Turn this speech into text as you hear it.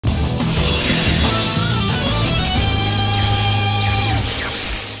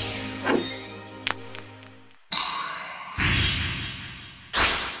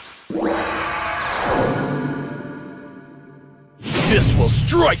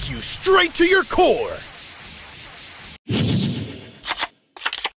strike you straight to your core!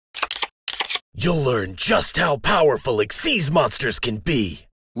 You'll learn just how powerful Xyz monsters can be.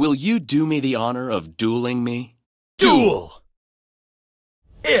 Will you do me the honor of dueling me? Duel!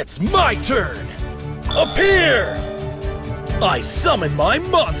 It's my turn! Appear! I summon my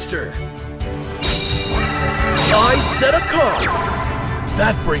monster! I set a card!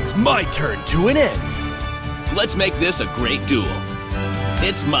 That brings my turn to an end! Let's make this a great duel.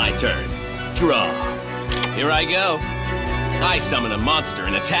 It's my turn. Draw. Here I go. I summon a monster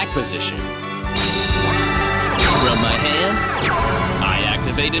in attack position. From my hand, I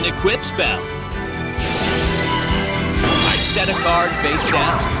activate an equip spell. I set a card face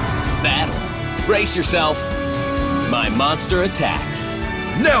down. Battle. Brace yourself. My monster attacks.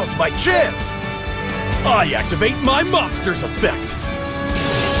 Now's my chance! I activate my monster's effect.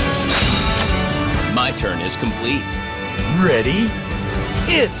 My turn is complete. Ready?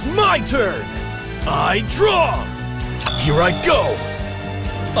 It's my turn! I draw! Here I go!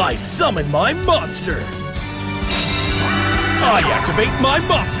 I summon my monster! I activate my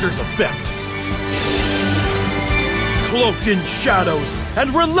monster's effect! Cloaked in shadows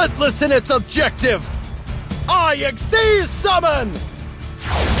and relentless in its objective, I Xyz summon!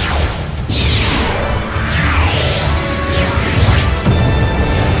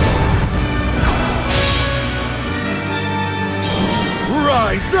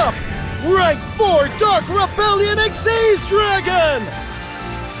 Rise up! Rank 4 Dark Rebellion Xyz Dragon!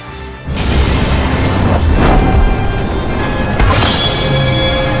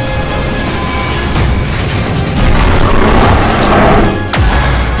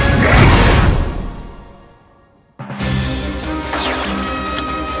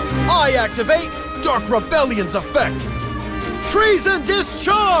 I activate Dark Rebellion's effect! Treason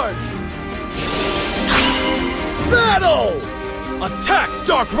Discharge! Battle! Attack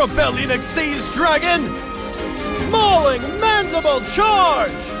Dark Rebellion Xyz Dragon! Mauling Mandible Charge!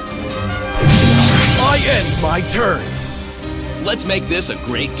 I end my turn! Let's make this a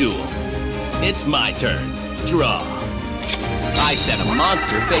great duel. It's my turn. Draw. I set a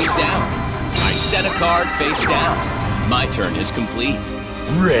monster face down. I set a card face down. My turn is complete.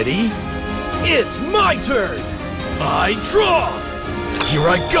 Ready? It's my turn! I draw! Here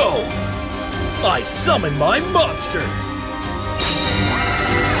I go! I summon my monster!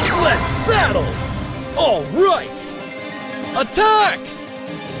 Let's battle! All right! Attack!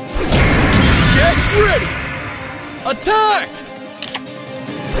 Get ready! Attack!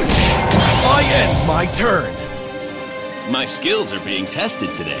 I end my turn! My skills are being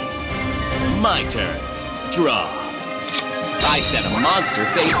tested today. My turn. Draw. I set a monster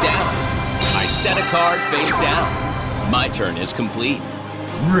face down. I set a card face down. My turn is complete.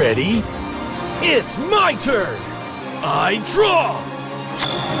 Ready? It's my turn! I draw!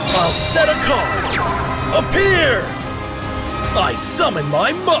 I'll set a card! Appear! I summon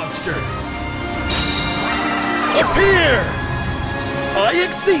my monster! Appear! I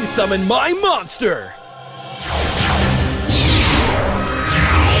Xyz summon my monster!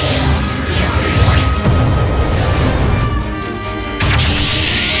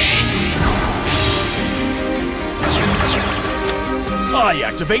 I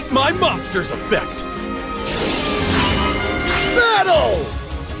activate my monster's effect! Battle!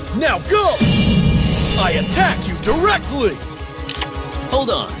 Now go! I attack you directly! Hold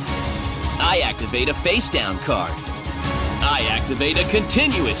on. I activate a face-down card. I activate a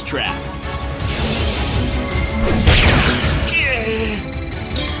continuous trap.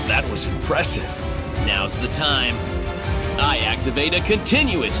 That was impressive. Now's the time. I activate a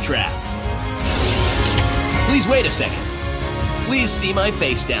continuous trap. Please wait a second. Please see my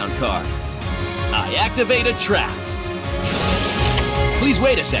face-down card. I activate a trap. Please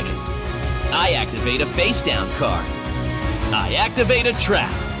wait a second. I activate a face-down card. I activate a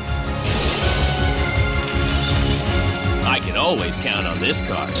trap. I can always count on this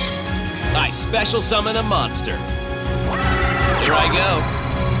card. I special summon a monster. Here I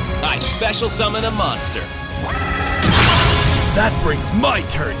go. I special summon a monster. That brings my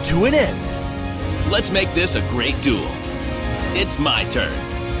turn to an end. Let's make this a great duel. It's my turn.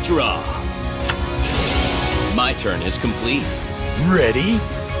 Draw. My turn is complete. Ready?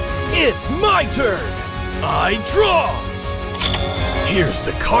 It's my turn! I draw! Here's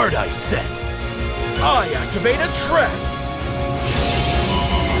the card I set. I activate a trap.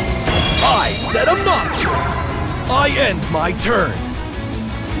 I set a monster. I end my turn.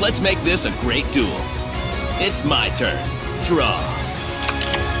 Let's make this a great duel. It's my turn. Draw.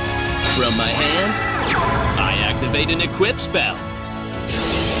 From my hand, I activate an equip spell.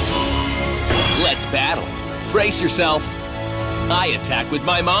 Let's battle. Brace yourself. I attack with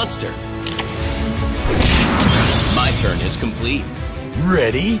my monster. My turn is complete.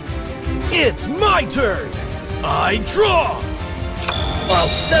 Ready? It's my turn! I draw! I'll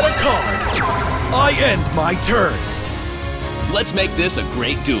set a card. I end my turn. Let's make this a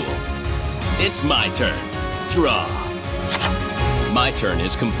great duel. It's my turn. Draw. My turn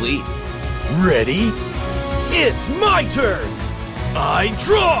is complete. Ready? It's my turn! I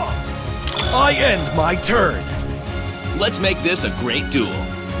draw! I end my turn. Let's make this a great duel.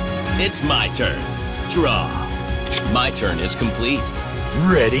 It's my turn. Draw. My turn is complete.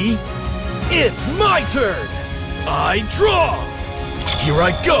 Ready? It's my turn! I draw! Here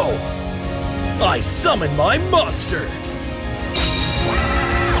I go! I summon my monster!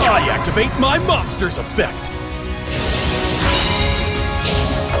 I activate my monster's effect!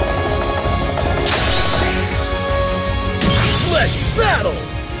 Let's battle!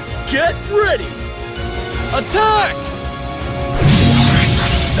 Get ready! Attack!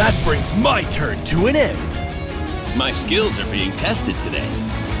 That brings my turn to an end. My skills are being tested today.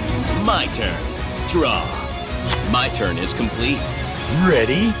 My turn. Draw. My turn is complete.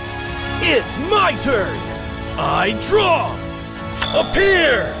 Ready? It's my turn! I draw!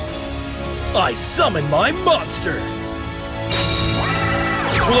 Appear! I summon my monster!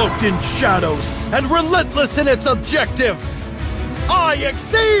 Cloaked in shadows and relentless in its objective, I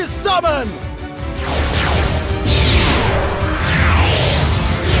Xyz summon!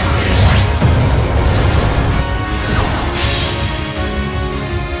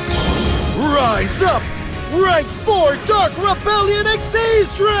 Rise up! Rank 4 Dark Rebellion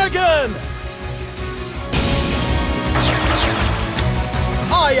Xyz Dragon!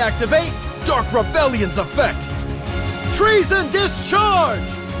 I activate Dark Rebellion's effect! Treason Discharge!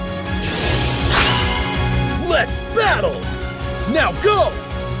 Let's battle! Now go!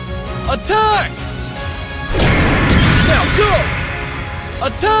 Attack! Now go!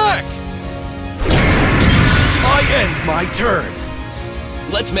 Attack! I end my turn!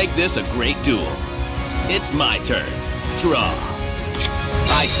 Let's make this a great duel. It's my turn. Draw.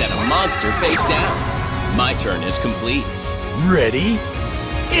 I set a monster face down. My turn is complete. Ready?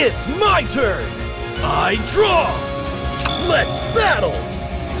 It's my turn! I draw! Let's battle!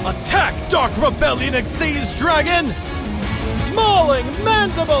 Attack Dark Rebellion Xyz Dragon! Mauling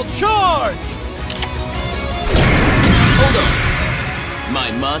Mandible Charge! Hold on.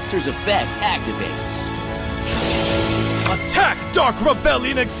 My monster's effect activates. Attack Dark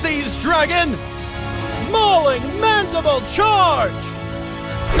Rebellion Xyz Dragon! Mauling Mandible Charge!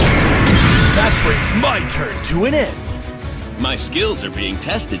 That brings my turn to an end. My skills are being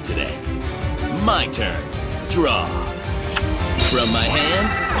tested today. My turn. Draw. From my hand,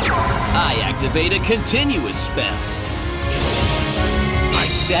 I activate a continuous spell. I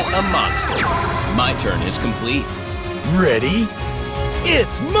set a monster. My turn is complete. Ready?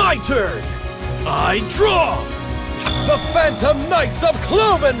 It's my turn! I draw! The Phantom Knights of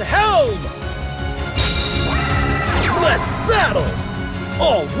Cloven Helm! Let's battle!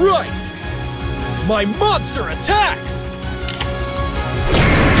 All right! My monster attacks!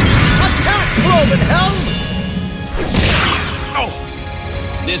 Attack, Cloven Helm!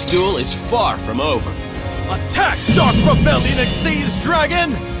 Oh! This duel is far from over. Attack, Dark Rebellion Xyz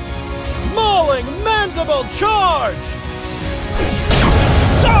Dragon! Mauling Mandible Charge!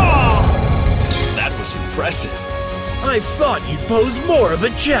 Ah! That was impressive. I thought you'd pose more of a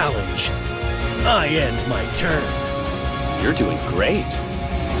challenge. I end my turn. You're doing great.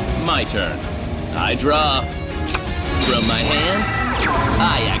 My turn. I draw. From my hand,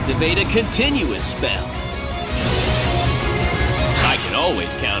 I activate a continuous spell. I can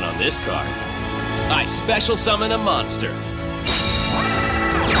always count on this card. I special summon a monster.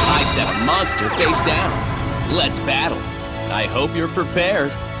 I set a monster face down. Let's battle. I hope you're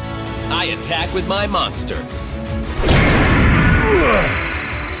prepared. I attack with my monster.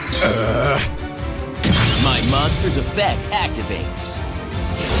 My monster's effect activates.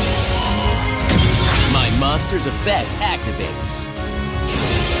 My monster's effect activates.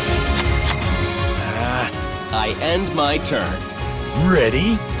 I end my turn.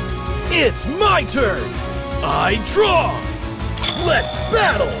 Ready? It's my turn! I draw! Let's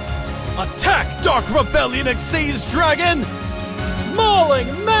battle! Attack, Dark Rebellion Xyz Dragon! Mauling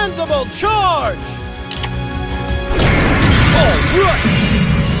Mandible Charge! All right!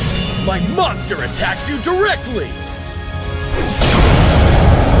 My monster attacks you directly!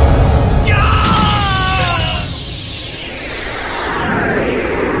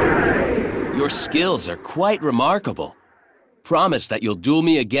 Your skills are quite remarkable. Promise that you'll duel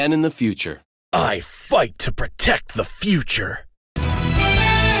me again in the future. I fight to protect the future.